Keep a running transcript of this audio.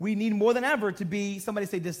we need more than ever to be, somebody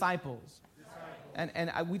say, disciples.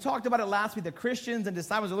 We talked about it last week, that Christians and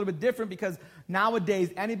disciples are a little bit different because nowadays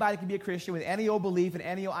anybody can be a Christian with any old belief and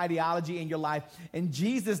any old ideology in your life. And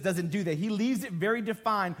Jesus doesn't do that. He leaves it very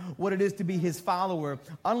defined what it is to be his follower.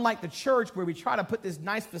 Unlike the church where we try to put this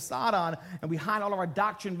nice facade on and we hide all of our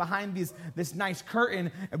doctrine behind this nice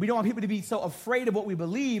curtain, and we don't want people to be so afraid of what we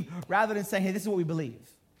believe rather than saying, hey, this is what we believe.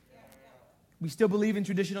 We still believe in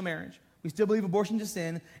traditional marriage. We still believe abortion is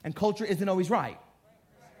sin and culture isn't always right.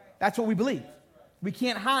 That's what we believe. We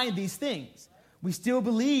can't hide these things. We still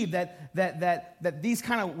believe that these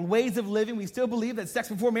kind of ways of living, we still believe that sex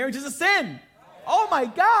before marriage is a sin. Oh my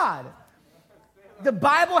God. The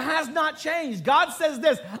Bible has not changed. God says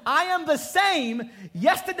this, I am the same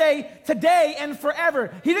yesterday, today, and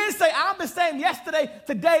forever. He didn't say, I'm the same yesterday,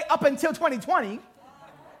 today, up until 2020.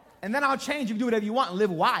 And then I'll change. You can do whatever you want and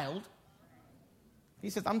live wild.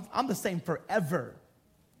 He says, I'm the same forever.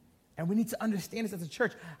 And we need to understand this as a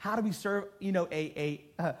church. How do we serve,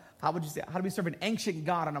 how do we serve an ancient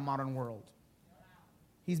God in a modern world?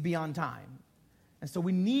 He's beyond time. And so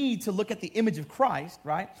we need to look at the image of Christ,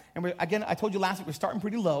 right? And again, I told you last week, we're starting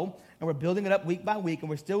pretty low, and we're building it up week by week, and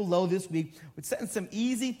we're still low this week. We're setting some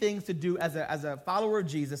easy things to do as a follower of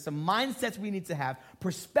Jesus, some mindsets we need to have,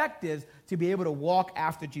 perspectives to be able to walk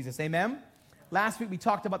after Jesus. Amen? Last week, we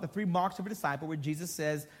talked about the 3 marks of a disciple, where Jesus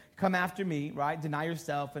says, come after me, right? Deny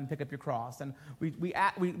yourself and pick up your cross. And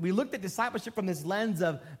we looked at discipleship from this lens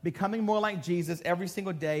of becoming more like Jesus every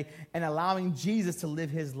single day and allowing Jesus to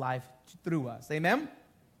live his life through us. Amen?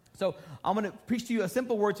 So I'm going to preach to you a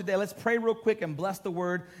simple word today. Let's pray real quick and bless the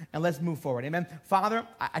word, and let's move forward. Amen? Father,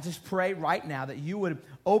 I just pray right now that you would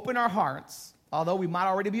open our hearts, although we might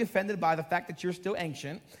already be offended by the fact that you're still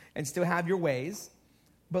ancient and still have your ways.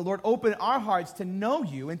 But Lord, open our hearts to know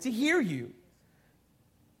you and to hear you,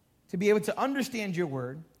 to be able to understand your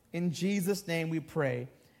word. In Jesus' name we pray.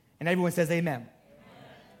 And everyone says amen. Amen.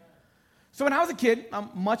 So when I was a kid,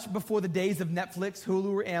 much before the days of Netflix,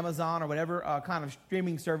 Hulu, or Amazon, or whatever kind of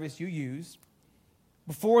streaming service you use,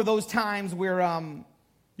 before those times where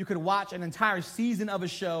you could watch an entire season of a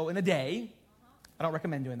show in a day, I don't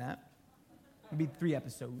recommend doing that. Maybe 3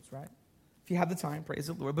 episodes, right? If you have the time, praise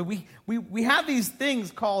the Lord. But we have these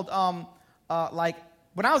things called, like,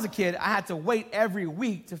 when I was a kid, I had to wait every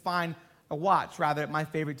week to find my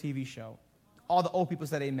favorite TV show. All the old people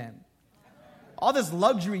said amen. All this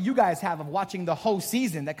luxury you guys have of watching the whole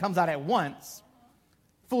season that comes out at once,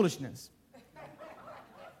 foolishness.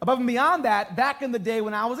 Above and beyond that, back in the day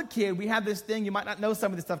when I was a kid, we had this thing, you might not know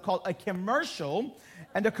some of this stuff, called a commercial.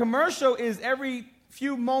 And the commercial is every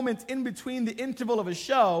few moments in between the interval of a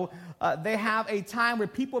show, they have a time where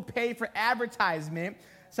people pay for advertisement.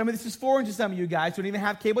 Some of this is foreign to some of you guys who don't even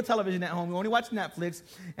have cable television at home. You only watch Netflix.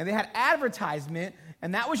 And they had advertisement,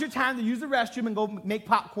 and that was your time to use the restroom and go make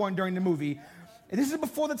popcorn during the movie. And this is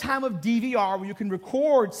before the time of DVR, where you can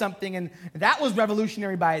record something, and that was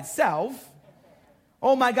revolutionary by itself.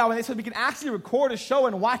 Oh my God, when they said we can actually record a show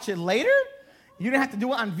and watch it later, you didn't have to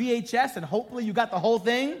do it on VHS, and hopefully you got the whole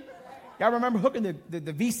thing. Y'all remember hooking the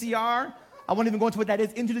VCR? I won't even go into what that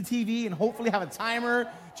is, into the TV, and hopefully have a timer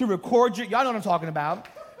to record you. Y'all know what I'm talking about.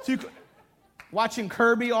 So watching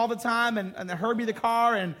Kirby all the time, and the Herbie the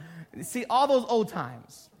car, and see all those old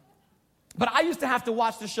times. But I used to have to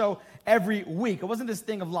watch the show every week. It wasn't this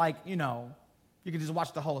thing of like, you could just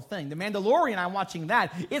watch the whole thing. The Mandalorian, I'm watching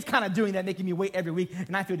that. It's kind of doing that, making me wait every week,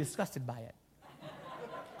 and I feel disgusted by it.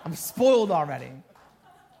 I'm spoiled already.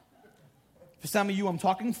 For some of you, I'm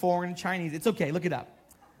talking foreign, Chinese. It's okay, look it up.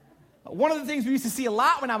 One of the things we used to see a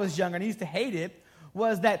lot when I was younger, and I used to hate it,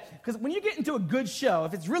 was that, because when you get into a good show,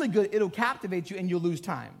 if it's really good, it'll captivate you and you'll lose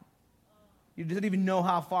time. You don't even know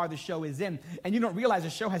how far the show is in, and you don't realize the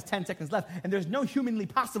show has 10 seconds left, and there's no humanly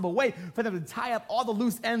possible way for them to tie up all the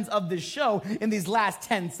loose ends of this show in these last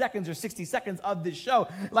 10 seconds or 60 seconds of this show,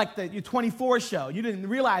 like your 24 show. You didn't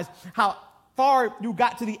realize how far you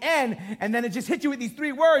got to the end, and then it just hit you with these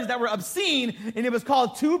 3 words that were obscene, and it was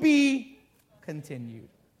called "to be continued."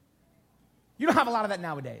 You don't have a lot of that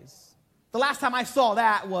nowadays. The last time I saw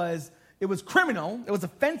that it was criminal, it was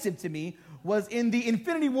offensive to me, was in the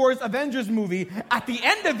Infinity Wars Avengers movie. At the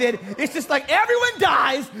end of it, it's just like everyone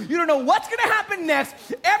dies, you don't know what's going to happen next,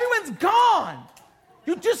 everyone's gone.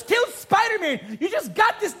 You just killed Spider-Man. You just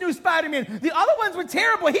got this new Spider-Man. The other ones were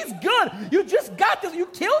terrible. He's good. You just got this. You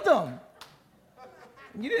killed him.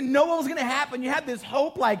 You didn't know what was going to happen. You had this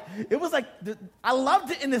hope. I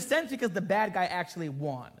loved it in the sense because the bad guy actually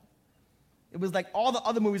won. It was like all the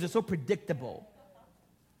other movies are so predictable.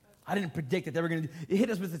 I didn't predict that they were going to it hit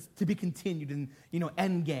us with this, to be continued in,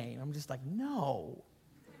 Endgame. I'm just like, no.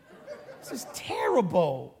 This is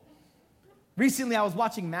terrible. Recently, I was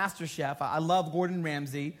watching MasterChef. I love Gordon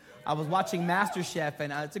Ramsay. I was watching MasterChef,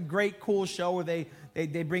 and it's a great, cool show where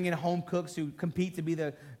they bring in home cooks who compete to be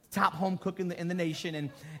the top home cook in the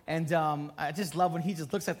nation. And I just love when he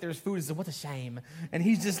just looks at their food and says, "What a shame." And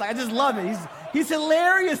he's just like, I just love it. He's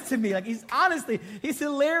hilarious to me. Like, he's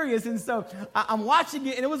hilarious. And so I'm watching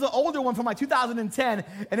it, and it was an older one from like 2010,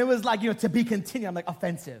 and it was like, to be continued. I'm like,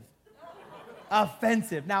 offensive.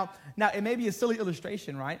 Offensive. Now, it may be a silly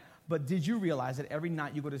illustration, right? But did you realize that every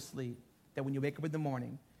night you go to sleep, that when you wake up in the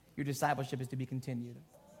morning, your discipleship is to be continued?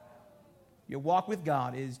 Your walk with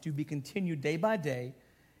God is to be continued day by day.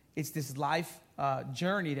 It's this life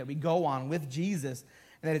journey that we go on with Jesus,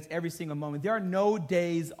 and that it's every single moment. There are no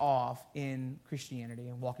days off in Christianity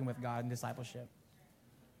and walking with God and discipleship.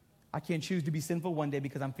 I can't choose to be sinful one day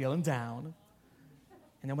because I'm feeling down.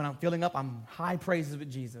 And then when I'm feeling up, I'm high praises with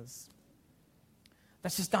Jesus.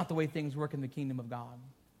 That's just not the way things work in the kingdom of God.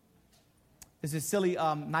 There's this silly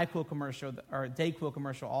NyQuil commercial, or DayQuil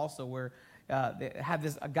commercial also, where they have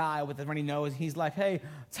a guy with a runny nose. He's like, "Hey,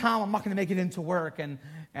 Tom, I'm not going to make it into work." And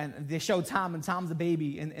they show Tom, and Tom's a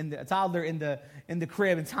baby, and the toddler in the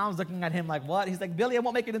crib, and Tom's looking at him like, "What?" He's like, "Billy, I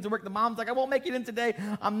won't make it into work." The mom's like, "I won't make it in today.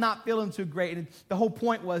 I'm not feeling too great." And the whole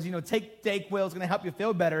point was, take DayQuil. It's going to help you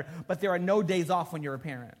feel better, but there are no days off when you're a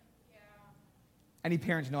parent. Yeah. Any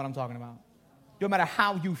parents know what I'm talking about? No matter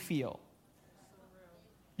how you feel.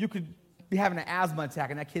 You could be having an asthma attack,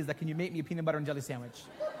 and that kid's like, "Can you make me a peanut butter and jelly sandwich?"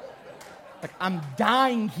 Like, I'm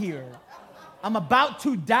dying here. I'm about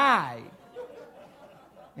to die.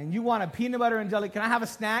 And you want a peanut butter and jelly? Can I have a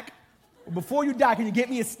snack? Before you die, can you get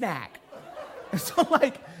me a snack? And so,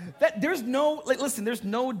 there's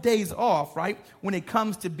no days off, right, when it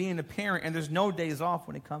comes to being a parent, and there's no days off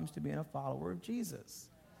when it comes to being a follower of Jesus.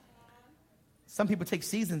 Some people take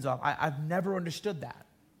seasons off. I've never understood that.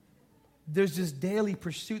 There's this daily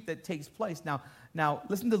pursuit that takes place. Now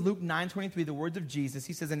listen to Luke 9:23, the words of Jesus.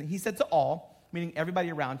 He says, "And he said to all," meaning everybody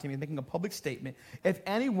around him, he's making a public statement, "If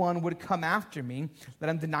anyone would come after me, let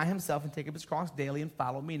him deny himself and take up his cross daily and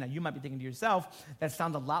follow me." Now, you might be thinking to yourself, that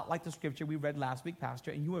sounds a lot like the scripture we read last week,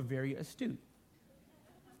 Pastor, and you are very astute.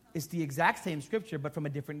 It's the exact same scripture, but from a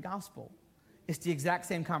different gospel. It's the exact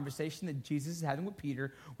same conversation that Jesus is having with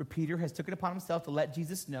Peter, where Peter has took it upon himself to let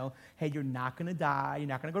Jesus know, "Hey, you're not going to die. You're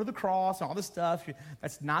not going to go to the cross and all this stuff.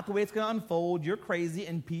 That's not the way it's going to unfold. You're crazy."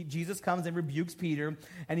 And Jesus comes and rebukes Peter,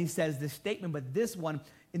 and he says this statement, but this one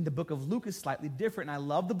in the book of Luke is slightly different. And I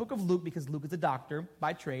love the book of Luke because Luke is a doctor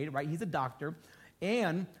by trade, right? He's a doctor.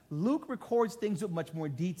 And Luke records things with much more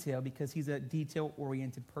detail because he's a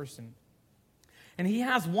detail-oriented person. And he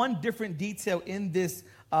has one different detail in this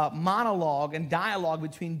monologue and dialogue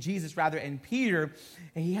between Jesus, and Peter.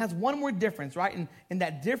 And he has one more difference, right? And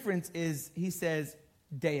that difference is, he says,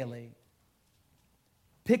 daily.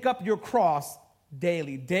 Pick up your cross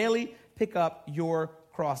daily. Daily, pick up your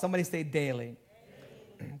cross. Somebody say daily.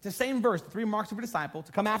 It's the same verse, the 3 marks of a disciple: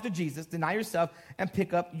 to come after Jesus, deny yourself, and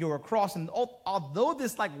pick up your cross. And although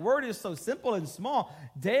this word is so simple and small,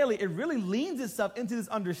 daily, it really leans itself into this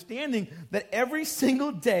understanding that every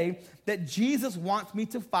single day that Jesus wants me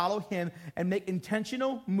to follow him and make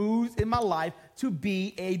intentional moves in my life to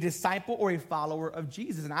be a disciple or a follower of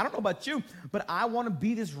Jesus. And I don't know about you, but I want to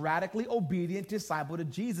be this radically obedient disciple to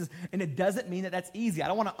Jesus. And it doesn't mean that that's easy. I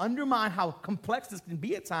don't want to undermine how complex this can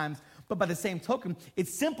be at times, but by the same token,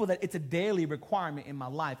 it's simple that it's a daily requirement in my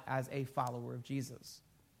life as a follower of Jesus.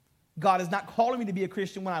 God is not calling me to be a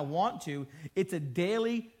Christian when I want to. It's a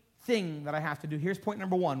daily thing that I have to do. Here's point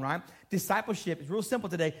number 1, right? Discipleship is real simple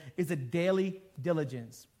today. It's a daily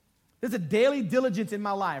diligence. There's a daily diligence in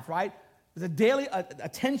my life, right? There's a daily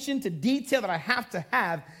attention to detail that I have to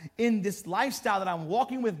have in this lifestyle that I'm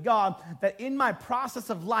walking with God, that in my process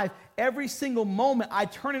of life, every single moment, I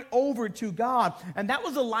turn it over to God. And that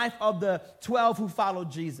was the life of the 12 who followed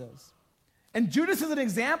Jesus. And Judas is an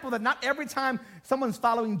example that not every time someone's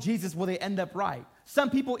following Jesus will they end up right.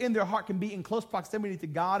 Some people in their heart can be in close proximity to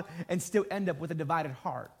God and still end up with a divided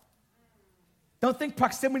heart. Don't think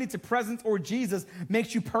proximity to presence or Jesus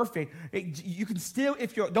makes you perfect. You can still,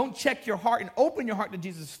 if you don't check your heart and open your heart to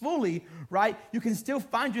Jesus fully, right, you can still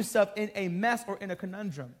find yourself in a mess or in a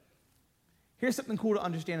conundrum. Here's something cool to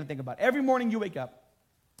understand and think about. Every morning you wake up,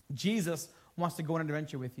 Jesus wants to go on an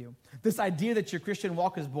adventure with you. This idea that your Christian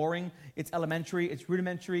walk is boring, it's elementary, it's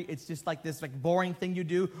rudimentary, it's just like this boring thing you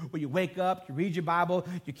do where you wake up, you read your Bible,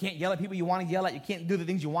 you can't yell at people you want to yell at, you can't do the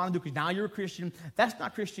things you want to do because now you're a Christian. That's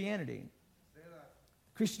not Christianity.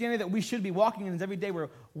 Christianity that we should be walking in is every day we're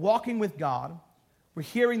walking with God. We're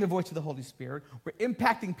hearing the voice of the Holy Spirit. We're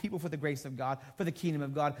impacting people for the grace of God, for the kingdom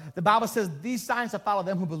of God. The Bible says these signs will follow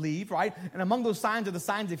them who believe, right? And among those signs are the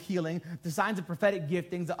signs of healing, the signs of prophetic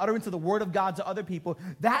giftings, the utterance of the word of God to other people.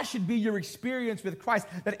 That should be your experience with Christ,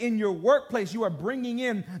 that in your workplace you are bringing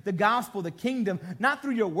in the gospel, the kingdom, not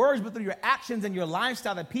through your words, but through your actions and your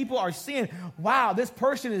lifestyle, that people are seeing, wow, this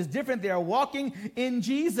person is different. They are walking in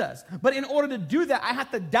Jesus. But in order to do that, I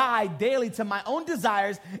have to die daily to my own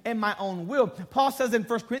desires and my own will. Paul says in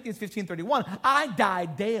 1 Corinthians 15:31, I die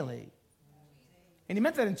daily. And he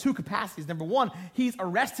meant that in two capacities. Number one, he's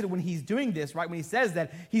arrested when he's doing this, right? When he says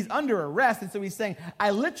that, he's under arrest. And so he's saying,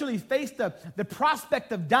 I literally face the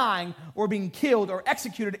prospect of dying or being killed or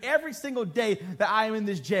executed every single day that I am in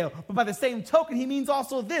this jail. But by the same token, he means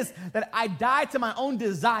also this, that I die to my own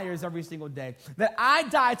desires every single day. That I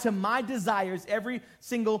die to my desires every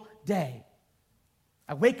single day.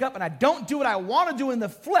 I wake up and I don't do what I want to do in the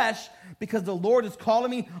flesh because the Lord is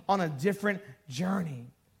calling me on a different journey.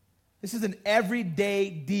 This is an everyday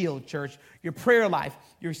deal, church. Your prayer life,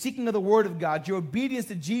 your seeking of the Word of God, your obedience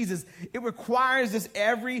to Jesus, it requires this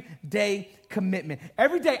everyday commitment.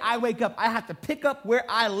 Every day I wake up, I have to pick up where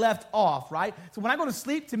I left off, right? So when I go to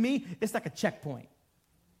sleep, to me, it's like a checkpoint.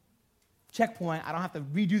 Checkpoint, I don't have to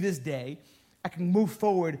redo this day. I can move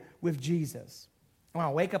forward with Jesus. When I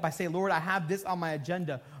wake up, I say, Lord, I have this on my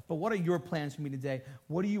agenda, but what are your plans for me today?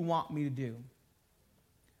 What do you want me to do?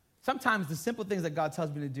 Sometimes the simple things that God tells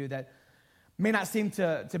me to do that may not seem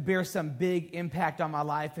to bear some big impact on my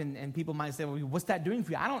life, and people might say, well, what's that doing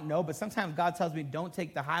for you? I don't know, but sometimes God tells me, don't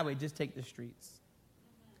take the highway, just take the streets.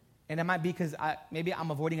 And it might be because maybe I'm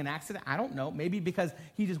avoiding an accident. I don't know. Maybe because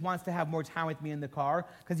he just wants to have more time with me in the car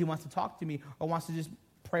because he wants to talk to me or wants to just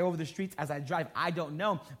pray over the streets as I drive. I don't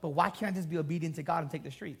know. But why can't I just be obedient to God and take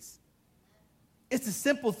the streets? It's the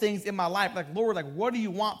simple things in my life. Like, Lord, like, what do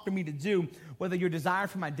you want for me to do? Whether your desire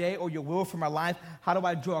for my day or your will for my life, how do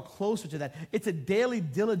I draw closer to that? It's a daily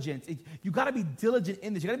diligence. You got to be diligent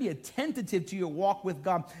in this. You got to be attentive to your walk with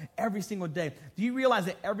God every single day. Do you realize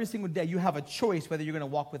that every single day you have a choice whether you're going to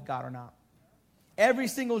walk with God or not? Every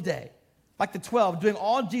single day. Like the 12, doing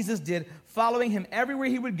all Jesus did, following him everywhere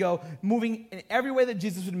he would go, moving in every way that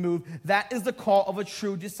Jesus would move. That is the call of a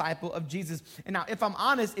true disciple of Jesus. And now, if I'm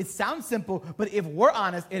honest, it sounds simple, but if we're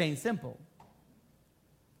honest, it ain't simple.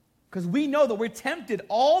 Because we know that we're tempted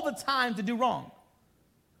all the time to do wrong.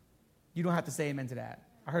 You don't have to say amen to that.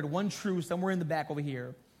 I heard one true somewhere in the back over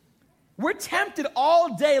here. We're tempted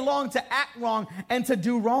all day long to act wrong and to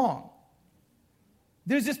do wrong.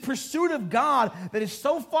 There's this pursuit of God that is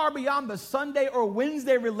so far beyond the Sunday or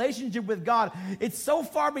Wednesday relationship with God. It's so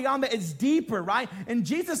far beyond that. It's deeper, right? And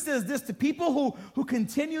Jesus says this to people who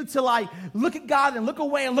continue to look at God and look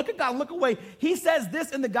away and look at God and look away. He says this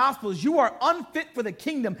in the Gospels, you are unfit for the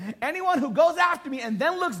kingdom. Anyone who goes after me and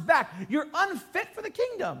then looks back, you're unfit for the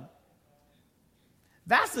kingdom.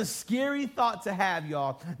 That's a scary thought to have,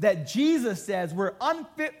 y'all, that Jesus says we're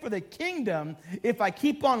unfit for the kingdom if I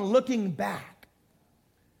keep on looking back.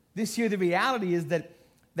 This year, the reality is that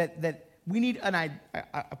we need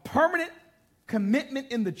a permanent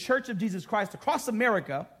commitment in the Church of Jesus Christ across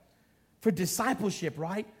America for discipleship,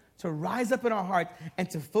 right? To rise up in our hearts and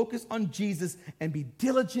to focus on Jesus and be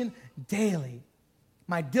diligent daily.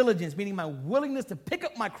 My diligence, meaning my willingness to pick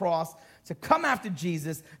up my cross, to come after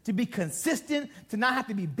Jesus, to be consistent, to not have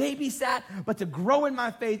to be babysat, but to grow in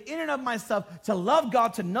my faith in and of myself, to love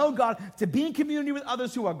God, to know God, to be in community with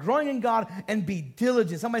others who are growing in God, and be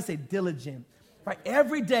diligent. Somebody say diligent. Right?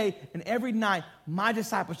 Every day and every night, my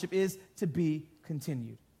discipleship is to be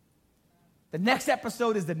continued. The next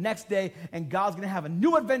episode is the next day, and God's going to have a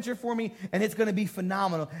new adventure for me, and it's going to be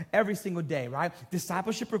phenomenal every single day, right?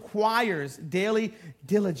 Discipleship requires daily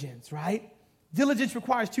diligence, right? Diligence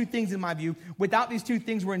requires two things in my view. Without these two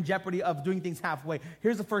things, we're in jeopardy of doing things halfway.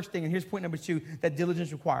 Here's the first thing, and here's point number two that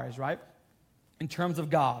diligence requires, right? In terms of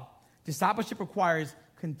God, discipleship requires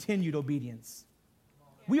continued obedience.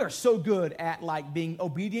 We are so good at being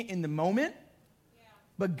obedient in the moment,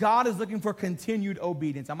 but God is looking for continued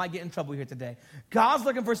obedience. I might get in trouble here today. God's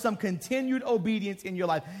looking for some continued obedience in your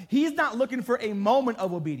life. He's not looking for a moment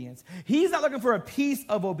of obedience. He's not looking for a piece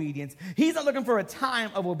of obedience. He's not looking for a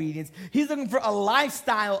time of obedience. He's looking for a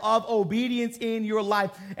lifestyle of obedience in your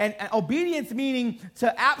life. And obedience meaning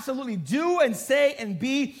to absolutely do and say and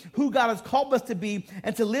be who God has called us to be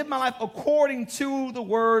and to live my life according to the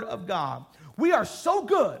Word of God. We are so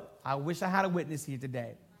good. I wish I had a witness here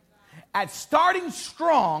today. At starting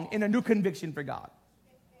strong in a new conviction for God.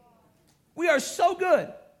 We are so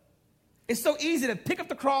good. It's so easy to pick up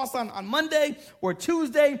the cross on Monday or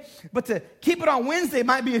Tuesday, but to keep it on Wednesday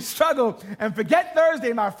might be a struggle. And forget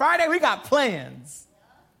Thursday. By Friday, we got plans.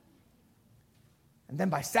 And then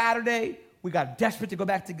by Saturday, we got desperate to go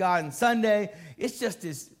back to God. And Sunday, it's just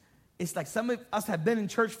this. It's like some of us have been in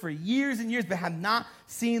church for years and years, but have not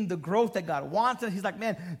seen the growth that God wants us. He's like,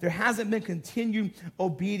 man, there hasn't been continued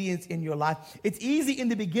obedience in your life. It's easy in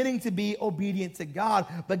the beginning to be obedient to God,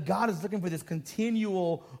 but God is looking for this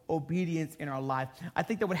continual obedience in our life. I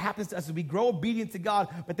think that what happens to us is we grow obedient to God,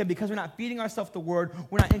 but then because we're not feeding ourselves the word,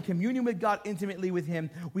 we're not in communion with God intimately with him,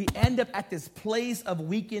 we end up at this place of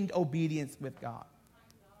weakened obedience with God.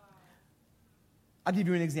 I'll give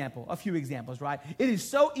you an example, a few examples, right? It is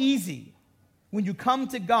so easy when you come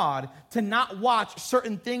to God to not watch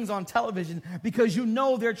certain things on television because you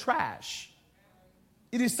know they're trash.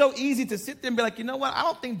 It is so easy to sit there and be like, you know what? I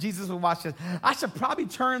don't think Jesus will watch this. I should probably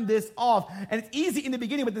turn this off. And it's easy in the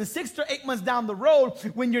beginning, but then 6 to 8 months down the road,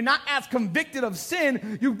 when you're not as convicted of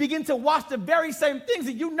sin, you begin to watch the very same things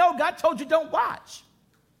that you know God told you don't watch.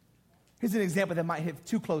 Here's an example that might hit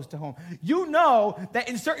too close to home. You know that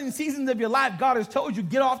in certain seasons of your life, God has told you,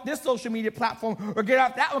 get off this social media platform or get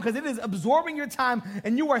off that one because it is absorbing your time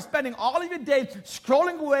and you are spending all of your day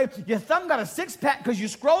scrolling away. Your thumb got a six-pack because you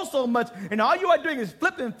scroll so much and all you are doing is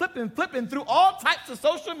flipping through all types of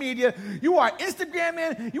social media. You are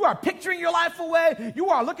Instagramming. You are picturing your life away. You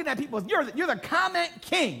are looking at people. You're the comment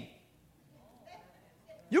king.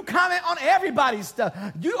 You comment on everybody's stuff.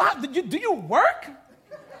 Do you work?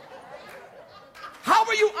 How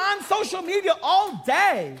are you on social media all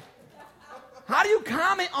day? How do you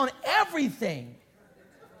comment on everything?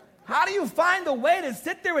 How do you find a way to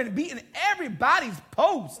sit there and be in everybody's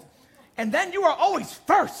post? And then you are always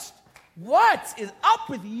first. What is up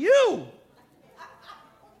with you?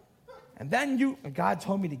 And then God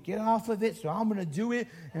told me to get off of it, so I'm going to do it.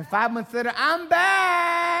 And 5 months later, I'm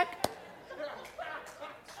back.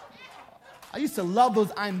 I used to love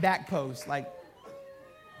those I'm back posts. Like,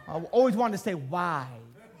 I always wanted to say, why?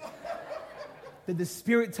 Did the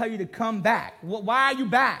Spirit tell you to come back? Why are you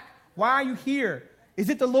back? Why are you here? Is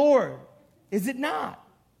it the Lord? Is it not?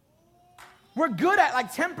 We're good at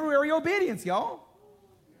like temporary obedience, y'all.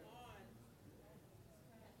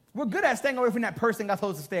 We're good at staying away from that person God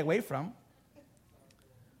told us to stay away from.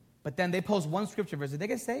 But then they post one scripture verse. Did they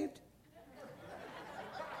get saved?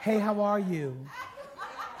 Hey, how are you?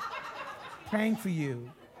 Praying for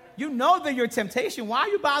you. You know they're your temptation. Why are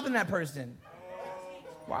you bothering that person?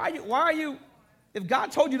 Why are you? If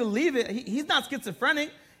God told you to leave it, he's not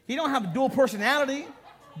schizophrenic. He don't have a dual personality.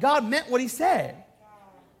 God meant what he said.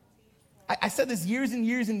 I said this years and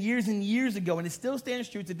years ago, and it still stands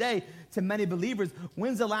true today to many believers.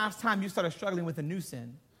 When's the last time you started struggling with a new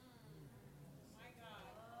sin?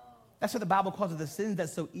 That's what the Bible calls it, the sins that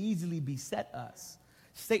so easily beset us.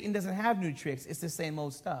 Satan doesn't have new tricks. It's the same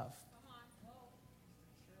old stuff.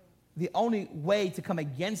 The only way to come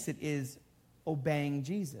against it is obeying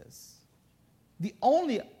Jesus.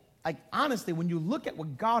 Honestly, when you look at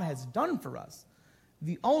what God has done for us,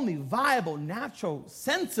 the only viable, natural,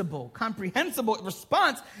 sensible, comprehensible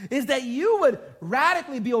response is that you would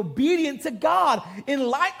radically be obedient to God in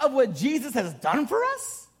light of what Jesus has done for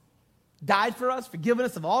us, died for us, forgiven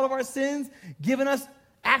us of all of our sins, given us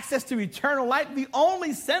access to eternal life. The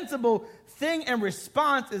only sensible thing and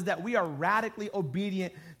response is that we are radically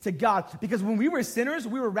obedient to God. Because when we were sinners,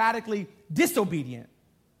 we were radically disobedient.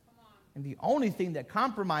 And the only thing that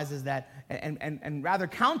compromises that and rather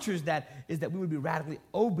counters that is that we would be radically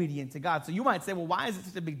obedient to God. So you might say, well, why is it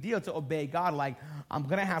such a big deal to obey God? Like, I'm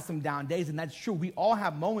going to have some down days, and that's true. We all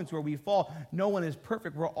have moments where we fall. No one is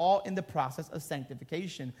perfect. We're all in the process of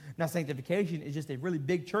sanctification. Now, sanctification is just a really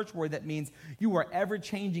big church word that means you are ever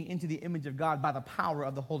changing into the image of God by the power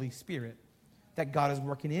of the Holy Spirit that God is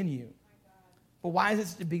working in you. But why is it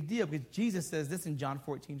such a big deal? Because Jesus says this in John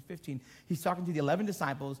 14:15. He's talking to the 11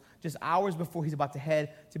 disciples just hours before he's about to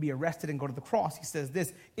head to be arrested and go to the cross. He says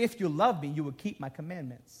this, if you love me, you will keep my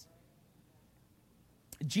commandments.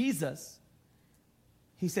 Jesus,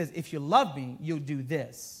 he says, if you love me, you'll do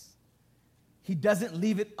this. He doesn't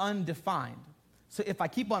leave it undefined. So if I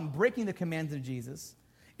keep on breaking the commands of Jesus,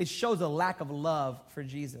 it shows a lack of love for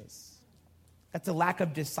Jesus. That's a lack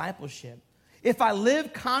of discipleship. If I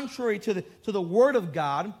live contrary to the word of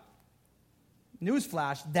God,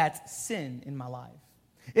 newsflash, that's sin in my life.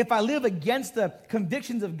 If I live against the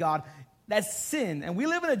convictions of God, that's sin. And we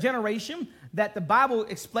live in a generation that the Bible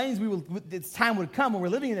explains this time would come when we're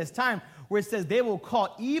living in this time where it says they will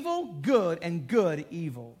call evil good and good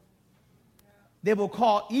evil. They will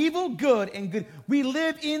call evil good and good. We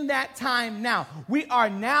live in that time now. We are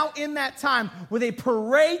now in that time where they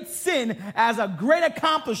parade sin as a great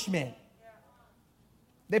accomplishment.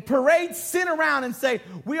 They parade sin around and say,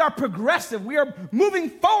 we are progressive. We are moving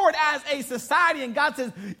forward as a society. And God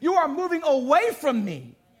says, you are moving away from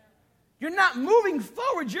me. You're not moving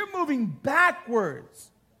forward. You're moving backwards.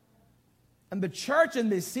 And the church in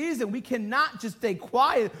this season, we cannot just stay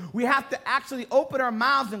quiet. We have to actually open our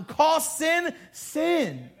mouths and call sin,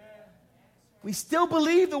 sin. We still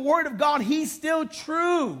believe the word of God. He's still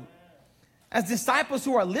true. As disciples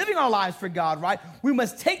who are living our lives for God, right? We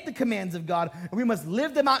must take the commands of God and we must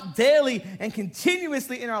live them out daily and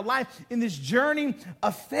continuously in our life in this journey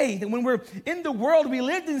of faith. And when we're in the world, we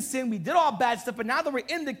lived in sin, we did all bad stuff, but now that we're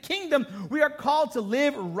in the kingdom, we are called to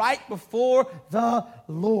live right before the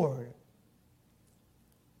Lord.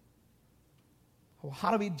 Well,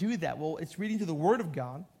 how do we do that? Well, it's reading through the Word of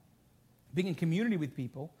God, being in community with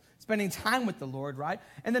people, spending time with the Lord, right?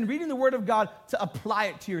 And then reading the Word of God to apply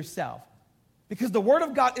it to yourself. Because the Word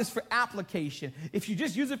of God is for application. If you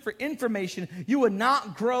just use it for information, you will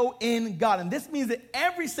not grow in God. And this means that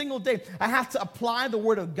every single day, I have to apply the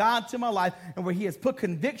Word of God to my life. And where He has put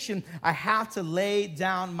conviction, I have to lay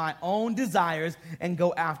down my own desires and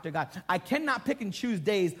go after God. I cannot pick and choose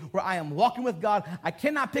days where I am walking with God. I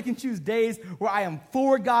cannot pick and choose days where I am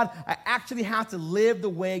for God. I actually have to live the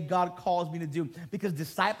way God calls me to do. Because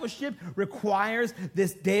discipleship requires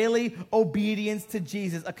this daily obedience to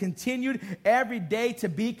Jesus. A continued every day to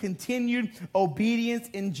be continued obedience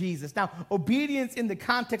in Jesus. Now, obedience in the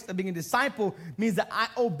context of being a disciple means that I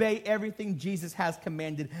obey everything Jesus has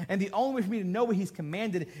commanded. And the only way for me to know what He's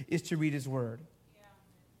commanded is to read His Word.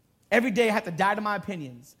 Every day I have to die to my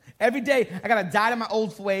opinions. Every day I got to die to my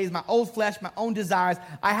old ways, my old flesh, my own desires.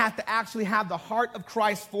 I have to actually have the heart of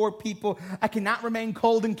Christ for people. I cannot remain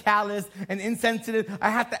cold and callous and insensitive. I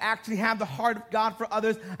have to actually have the heart of God for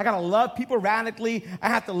others. I got to love people radically. I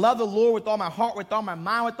have to love the Lord with all my heart, with all my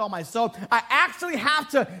mind, with all my soul. I actually have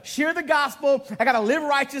to share the gospel. I got to live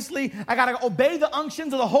righteously. I got to obey the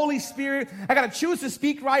unctions of the Holy Spirit. I got to choose to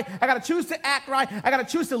speak right. I got to choose to act right. I got to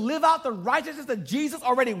choose to live out the righteousness that Jesus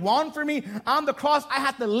already won for me on the cross. I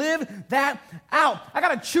have to live that out. I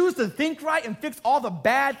got to choose to think right and fix all the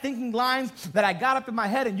bad thinking lines that I got up in my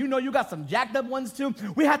head. And you know you got some jacked up ones too.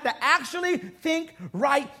 We have to actually think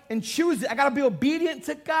right and choose it. I got to be obedient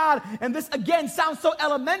to God. And this, again, sounds so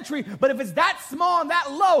elementary, but if it's that small and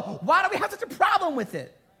that low, why do we have such a problem with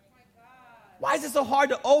it? Why is it so hard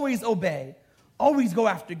to always obey? Always go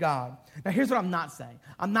after God. Now, here's what I'm not saying.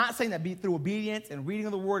 I'm not saying that through obedience and reading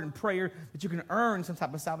of the Word and prayer that you can earn some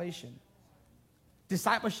type of salvation.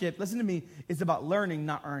 Discipleship, listen to me, is about learning,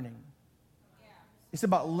 not earning. It's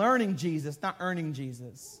about learning Jesus, not earning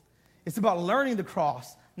Jesus. It's about learning the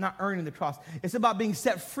cross, not earning the cross. It's about being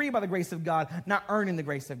set free by the grace of God, not earning the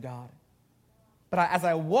grace of God. But as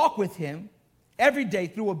I walk with Him, every day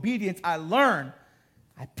through obedience, I learn.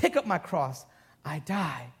 I pick up my cross. I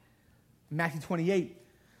die. Matthew 28,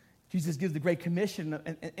 Jesus gives the Great Commission.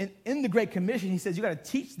 And in the Great Commission, He says, you got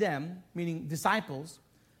to teach them, meaning disciples,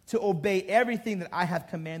 to obey everything that I have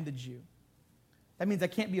commanded you. That means I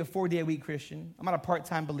can't be a 4-day-a-week Christian. I'm not a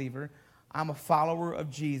part-time believer. I'm a follower of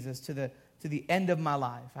Jesus to the end of my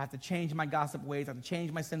life. I have to change my gossip ways. I have to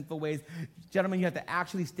change my sinful ways. Gentlemen, you have to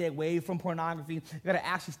actually stay away from pornography. You got to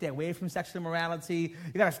actually stay away from sexual immorality.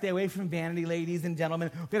 You got to stay away from vanity, ladies and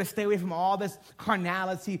gentlemen. We got to stay away from all this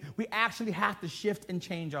carnality. We actually have to shift and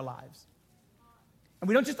change our lives. And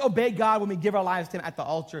we don't just obey God when we give our lives to Him at the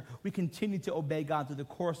altar. We continue to obey God through the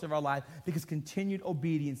course of our life because continued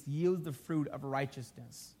obedience yields the fruit of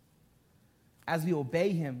righteousness. As we obey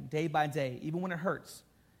Him day by day, even when it hurts,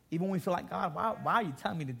 even when we feel like, God, why are you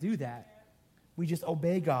telling me to do that? We just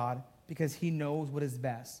obey God because He knows what is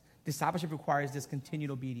best. Discipleship requires this continued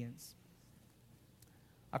obedience.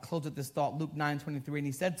 I'll close with this thought, Luke 9:23, and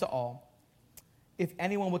He said to all, if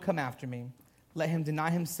anyone would come after me, let him deny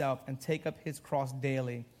himself and take up his cross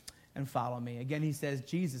daily and follow me. Again, He says,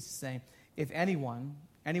 Jesus is saying, if anyone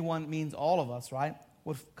means all of us, right,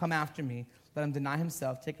 would come after me, let him deny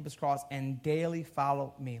himself, take up his cross, and daily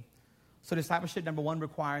follow me. So discipleship, number one,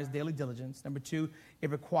 requires daily diligence. Number two,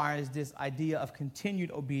 it requires this idea of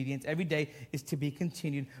continued obedience. Every day is to be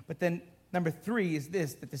continued. But then number three is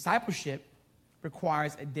this, that discipleship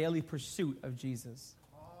requires a daily pursuit of Jesus.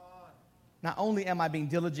 Not only am I being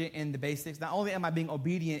diligent in the basics, not only am I being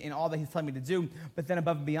obedient in all that He's telling me to do, but then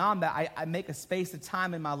above and beyond that, I make a space of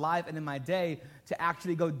time in my life and in my day to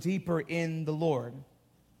actually go deeper in the Lord,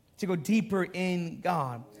 to go deeper in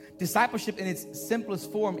God. Discipleship in its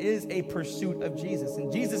simplest form is a pursuit of Jesus.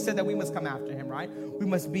 And Jesus said that we must come after him, right? We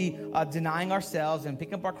must be denying ourselves and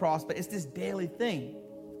picking up our cross, but it's this daily thing.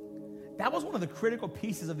 That was one of the critical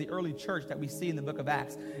pieces of the early church that we see in the book of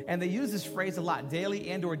Acts. And they use this phrase a lot,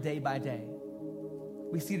 daily and or day by day.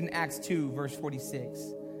 We see it in Acts 2, verse 46.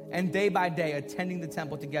 And day by day, attending the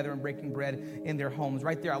temple together and breaking bread in their homes.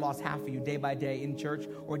 Right there, I lost half of you. Day by day in church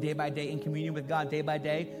or day by day in communion with God, day by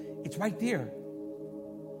day. It's right there.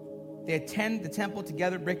 They attend the temple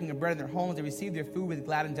together, breaking bread in their homes. They receive their food with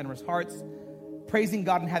glad and generous hearts, praising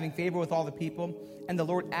God and having favor with all the people. And the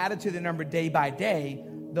Lord added to their number day by day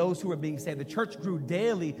those who were being saved. The church grew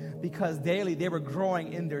daily because daily they were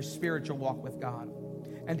growing in their spiritual walk with God.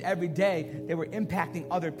 And every day they were impacting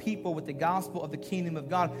other people with the gospel of the kingdom of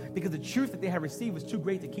God because the truth that they had received was too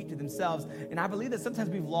great to keep to themselves. And I believe that sometimes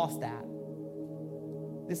we've lost that.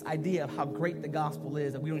 This idea of how great the gospel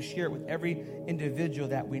is, that we don't share it with every individual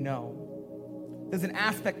that we know. There's an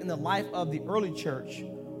aspect in the life of the early church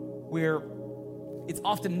where it's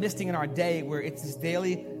often missing in our day, where it's this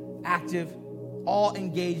daily, active, all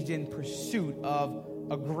engaged in pursuit of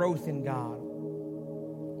a growth in God.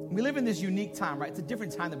 We live in this unique time, right? It's a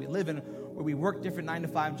different time that we live in, where we work different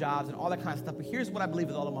 9-to-5 jobs and all that kind of stuff. But here's what I believe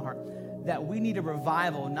with all of my heart, that we need a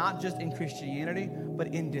revival, not just in Christianity, but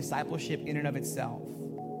in discipleship in and of itself.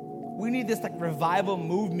 We need this like revival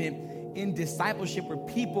movement in discipleship where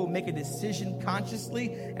people make a decision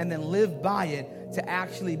consciously and then live by it to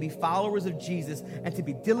actually be followers of Jesus and to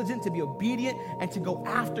be diligent, to be obedient, and to go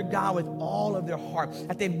after God with all of their heart.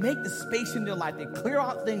 That they make the space in their life. They clear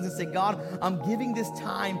out things and say, God, I'm giving this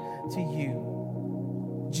time to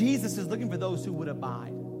you. Jesus is looking for those who would abide,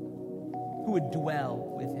 who would dwell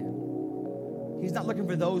with him. He's not looking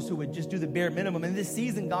for those who would just do the bare minimum. In this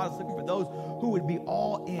season, God is looking for those who would be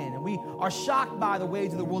all in. And we are shocked by the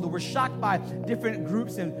ways of the world. We're shocked by different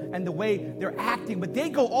groups and the way they're acting. But they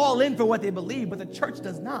go all in for what they believe, but the church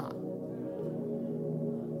does not.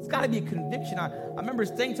 It's got to be a conviction. I remember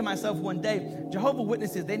saying to myself one day, Jehovah's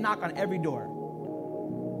Witnesses, they knock on every door.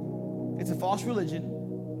 It's a false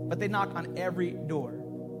religion, but they knock on every door.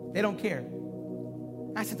 They don't care.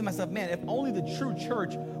 I said to myself, man, if only the true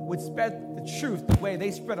church would spread the truth the way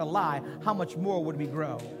they spread a lie, how much more would we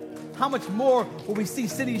grow? How much more will we see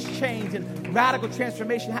cities change and radical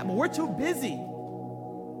transformation happen? We're too busy.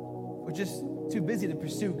 We're just too busy to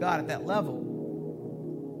pursue God at that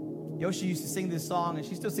level. Yoshi used to sing this song, and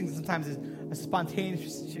she still sings it sometimes as a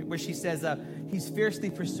spontaneous, where she says, he's fiercely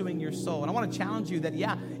pursuing your soul. And I want to challenge you that,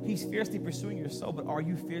 yeah, he's fiercely pursuing your soul, but are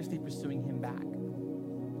you fiercely pursuing him back?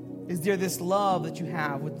 Is there this love that you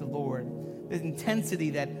have with the Lord? The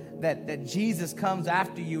intensity that Jesus comes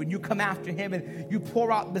after you and you come after him and you pour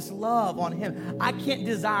out this love on him. I can't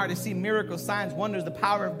desire to see miracles, signs, wonders, the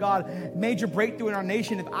power of God, major breakthrough in our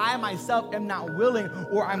nation if I myself am not willing,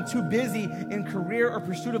 or I'm too busy in career or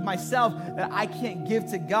pursuit of myself that I can't give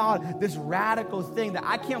to God this radical thing, that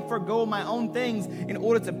I can't forego my own things in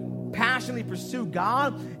order to passionately pursue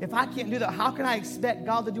God. If I can't do that, how can I expect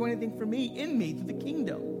God to do anything for me, in me, through the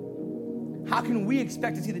kingdom? How can we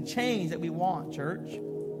expect to see the change that we want, church?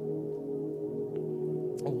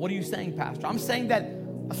 Well, what are you saying, Pastor? I'm saying that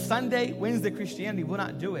a Sunday, Wednesday Christianity will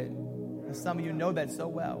not do it. And some of you know that so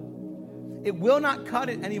well. It will not cut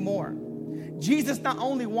it anymore. Jesus not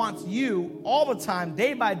only wants you all the time,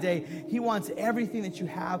 day by day, he wants everything that you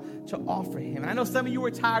have to offer him. And I know some of you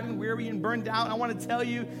are tired and weary and burned out. I want to tell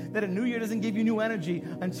you that a new year doesn't give you new energy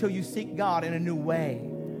until you seek God in a new way.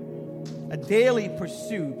 A daily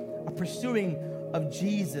pursuit, a pursuing of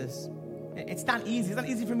Jesus. It's not easy. It's not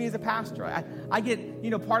easy for me as a pastor. I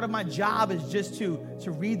get, part of my job is just to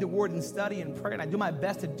read the word and study and pray, and I do my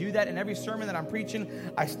best to do that. In every sermon that I'm preaching,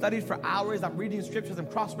 I studied for hours. I'm reading scriptures. I'm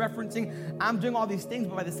cross-referencing. I'm doing all these things,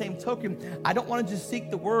 but by the same token, I don't want to just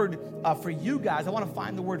seek the word for you guys. I want to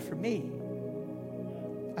find the word for me.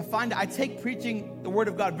 I take preaching the word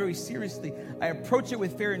of God very seriously. I approach it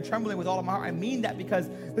with fear and trembling with all of my heart. I mean that because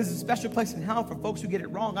there's a special place in hell for folks who get it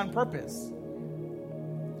wrong on purpose.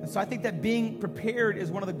 And so I think that being prepared is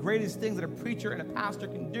one of the greatest things that a preacher and a pastor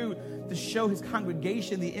can do to show his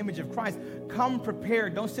congregation the image of Christ. Come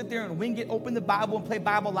prepared. Don't sit there and wing it. Open the Bible and play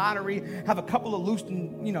Bible lottery. Have a couple of loose,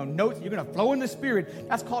 notes. You're going to flow in the Spirit.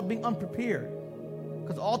 That's called being unprepared.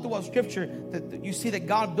 Because all throughout Scripture, you see that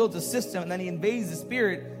God builds a system and then he invades the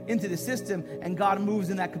Spirit into the system and God moves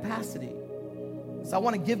in that capacity. So I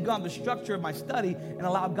want to give God the structure of my study and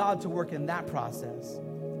allow God to work in that process.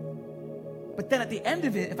 But then at the end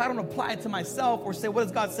of it, if I don't apply it to myself or say, what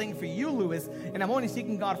is God saying for you, Lewis? And I'm only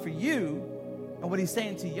seeking God for you and what he's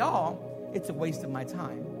saying to y'all, it's a waste of my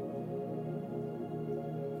time.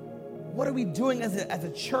 What are we doing as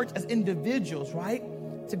a church, as individuals, right?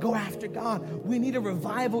 To go after God. We need a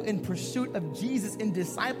revival in pursuit of Jesus, in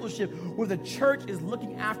discipleship, where the church is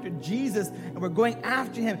looking after Jesus and we're going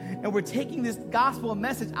after him and we're taking this gospel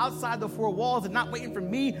message outside the four walls and not waiting for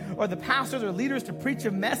me or the pastors or leaders to preach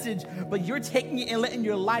a message, but you're taking it and letting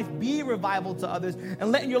your life be a revival to others and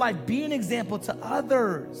letting your life be an example to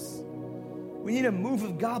others. We need a move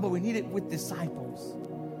of God, but we need it with disciples.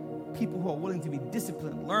 People who are willing to be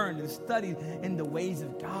disciplined, learn, and study in the ways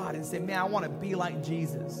of God and say, man, I want to be like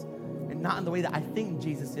Jesus. And not in the way that I think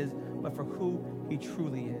Jesus is, but for who he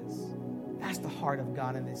truly is. That's the heart of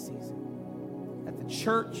God in this season. That the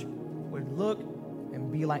church would look and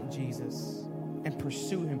be like Jesus and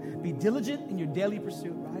pursue him. Be diligent in your daily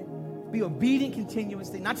pursuit, right? Be obedient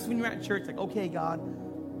continuously. Not just when you're at church, like, okay, God,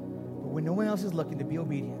 but when no one else is looking, to be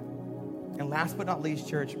obedient. And last but not least,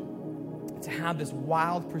 church, to have this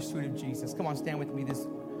wild pursuit of Jesus. Come on, stand with me.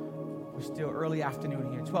 We're still early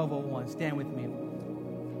afternoon here, 12:01. Stand with me.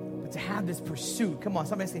 But to have this pursuit, come on,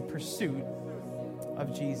 somebody say pursuit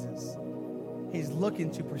of Jesus. He's looking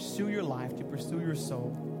to pursue your life, to pursue your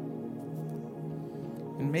soul.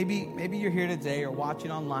 And maybe you're here today or watching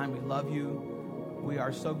online. We love you. We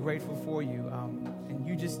are so grateful for you. And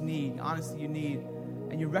you just need, honestly,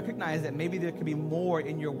 and you recognize that maybe there could be more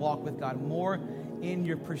in your walk with God, more in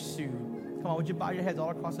your pursuit. Come on, would you bow your heads all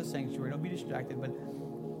across the sanctuary? Don't be distracted, but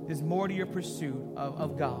there's more to your pursuit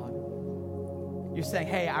of God. You're saying,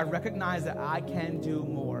 hey, I recognize that I can do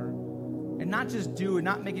more. And not just do and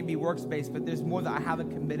not make it be works-based, but there's more that I haven't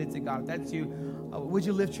committed to God. If that's you, would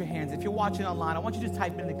you lift your hands? If you're watching online, I want you to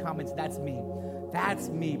type in the comments, that's me. That's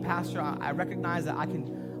me. Pastor, I recognize that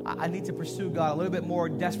I need to pursue God a little bit more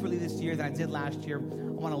desperately this year than I did last year.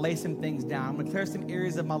 I want to lay some things down. I'm going to clear some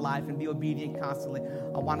areas of my life and be obedient constantly.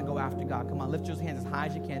 I want to go after God. Come on, lift your hands as high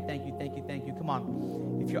as you can. Thank you, thank you, thank you. Come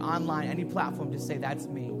on. If you're online, any platform, just say, that's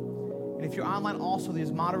me. And if you're online also,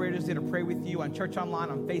 there's moderators there to pray with you on Church Online,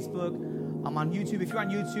 on Facebook, on YouTube. If you're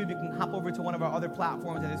on YouTube, you can hop over to one of our other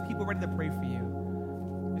platforms, and there's people ready to pray for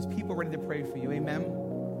you. There's people ready to pray for you. Amen?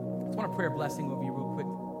 I just want to pray a blessing over you real quick.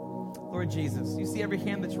 Lord Jesus, you see every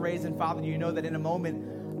hand that's raised, and Father, you know that in a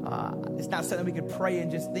moment, it's not something we could pray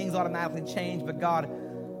and just things automatically change, but God,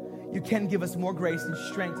 you can give us more grace and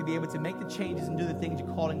strength to be able to make the changes and do the things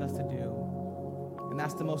you're calling us to do. And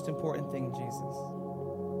that's the most important thing, Jesus.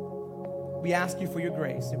 We ask you for your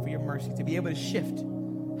grace and for your mercy to be able to shift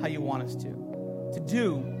how you want us to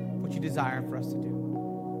do what you desire for us to do.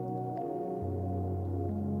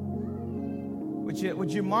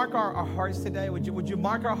 Would you mark our hearts today? Would you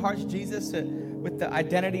mark our hearts, Jesus, with the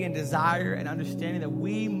identity and desire and understanding that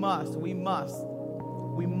we must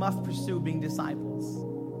pursue being disciples.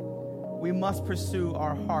 We must pursue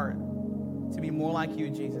our heart to be more like you,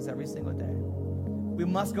 Jesus, every single day. We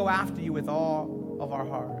must go after you with all of our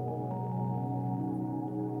heart.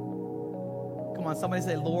 Come on, somebody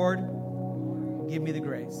say, Lord, give me the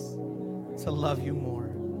grace to love you more.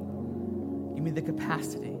 Give me the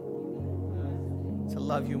capacity to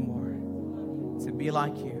love you more, to be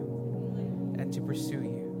like you, and to pursue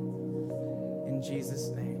you. In Jesus'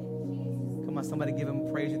 name. Come on, somebody give him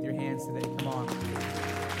praise with your hands today. Come on.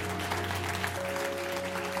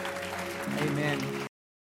 Amen.